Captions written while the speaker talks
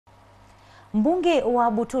Mbunge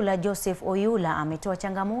wa Butula Joseph Oyula ametoa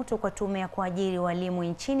changamoto kwa tume ya kuajiri walimu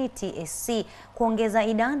nchini TSC kuongeza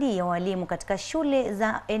idadi ya walimu katika shule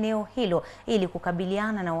za eneo hilo ili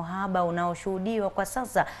kukabiliana na uhaba unaoshuhudiwa kwa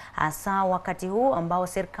sasa, hasa wakati huu ambao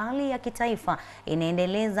serikali ya kitaifa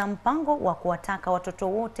inaendeleza mpango wa kuwataka watoto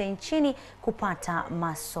wote nchini kupata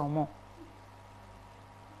masomo.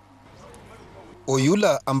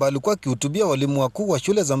 Oyula ambaye alikuwa akihutubia walimu wakuu wa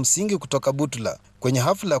shule za msingi kutoka Butula kwenye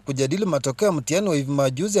hafla ya kujadili matokeo ya mtihani wa hivi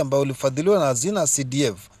majuzi ambao ulifadhiliwa na hazina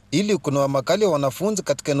CDF ili kunoa makali ya wanafunzi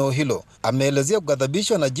katika eneo hilo, ameelezea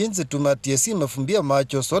kughadhabishwa na jinsi tume ya TSC imefumbia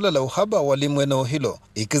macho swala la uhaba wa walimu eneo hilo,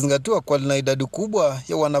 ikizingatiwa kwa lina idadi kubwa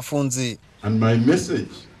ya wanafunzi. And my message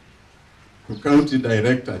to County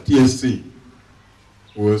Director TSC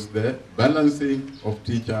was the balancing of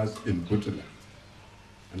teachers in Butula.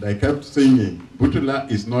 And I kept saying, Butula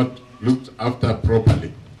is not looked after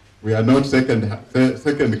properly. We are not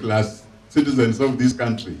second-class citizens of this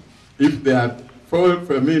country. If there are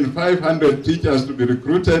 500 teachers to be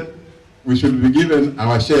recruited, we should be given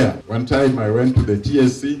our share. One time I went to the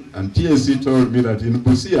TSC, and TSC told me that in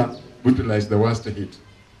Busia, Butula is the worst hit.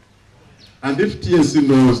 And if TSC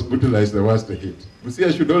knows Butula is the worst hit,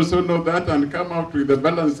 Busia should also know that and come out with a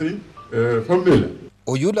balancing formula.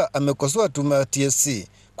 Oyula amekosoa tume ya TSC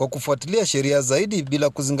kwa kufuatilia sheria zaidi bila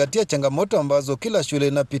kuzingatia changamoto ambazo kila shule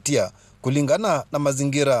inapitia kulingana na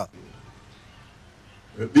mazingira.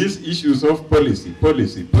 These issues of policy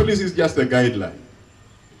is just a guideline.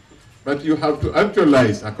 But you have to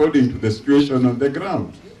actualize according to the situation on the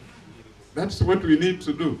ground. That's what we need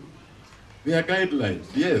to do. They are guidelines,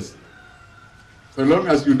 yes. So long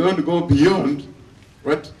as you don't go beyond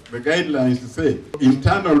what the guidelines say.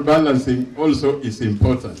 Internal balancing also is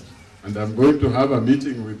important. And I'm going to have a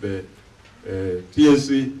meeting with the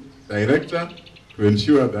TSC director to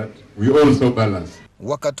ensure that we also balance.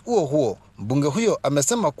 Wakati huo, mbunge huyo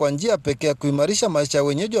amesema kwa njia pekee ya kuimarisha maisha ya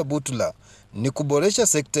wenyeji wa Butula ni kuboresha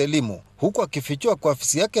sekta elimu, huku akifichua kwa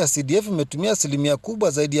afisi yake ya CDF imetumia asilimia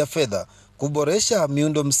kubwa zaidi ya fedha kuboresha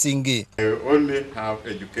miundo msingi. I only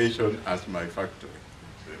have education as my factory.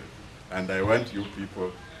 And I want you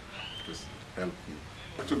people to help me.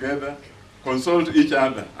 Together, consult each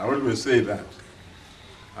other. I always say that.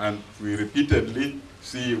 And we repeatedly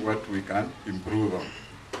see what we can improve on.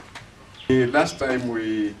 The last time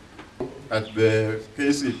we, at the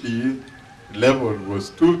KCPE level was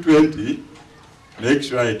 220, make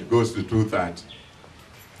sure it goes to 230.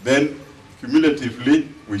 Then cumulatively,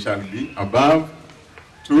 we shall be above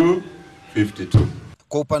 252.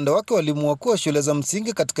 Kwa upande wake walimu wakuu wa shule za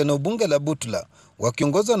msingi katika eneo bunge la Butula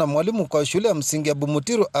wakiongozwa na mwalimu kwa shule ya msingi ya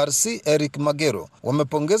Bumutiru RC Eric Magero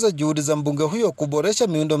wamepongeza juhudi za mbunge huyo kuboresha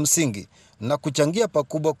miundo msingi na kuchangia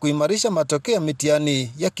pakubwa kuimarisha matokeo ya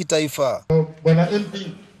mitihani ya kitaifa. Bwana MP,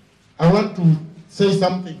 I want to say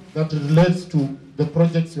something that relates to the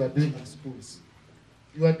projects you are doing in schools.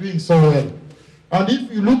 You are doing so well. And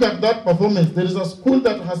if you look at that performance, there is a school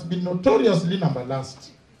that has been notoriously number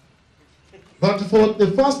last. But for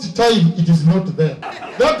the first time, it is not there.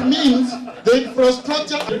 That means the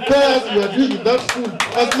infrastructure repairs you are doing in that school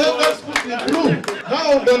has made that school improve.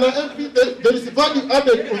 Now, there is value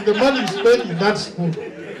added on the money you spend in that school.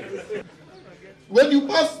 When you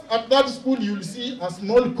pass at that school, you will see a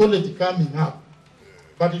small college coming up.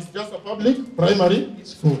 But it's just a public primary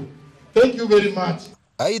school. Thank you very much.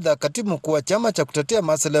 Aidha, katibu mkuu wa chama cha kutetea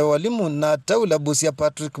masuala ya walimu na tawi la Busia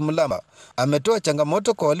Patrick Mulamba ametoa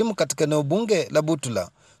changamoto kwa walimu katika eneo bunge la Butula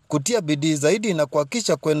kutia bidii zaidi na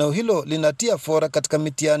kuhakikisha kwa eneo hilo linatia fora katika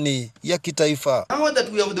mitihani ya kitaifa. Now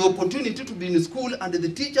that we have the opportunity to be in school and the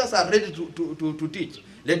teachers are ready to teach,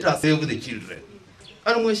 let us save the children.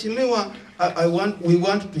 And Mheshimiwa, we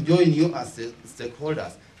want to join you as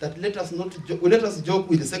stakeholders. That let us joke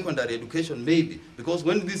with the secondary education maybe, because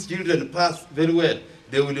when these children pass very well,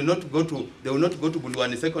 they will not go to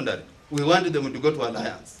Bulwani Secondary. We want them to go to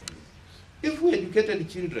Alliance. If we educated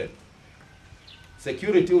children,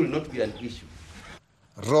 security will not be an issue.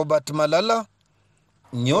 Robert Malala,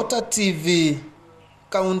 Nyota TV,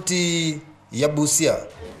 County ya Busia.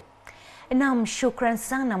 Naam, shukran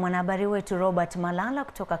sana mwanahabari wetu Robert Malala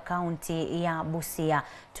kutoka kaunti ya Busia.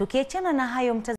 Tukiachana na hayo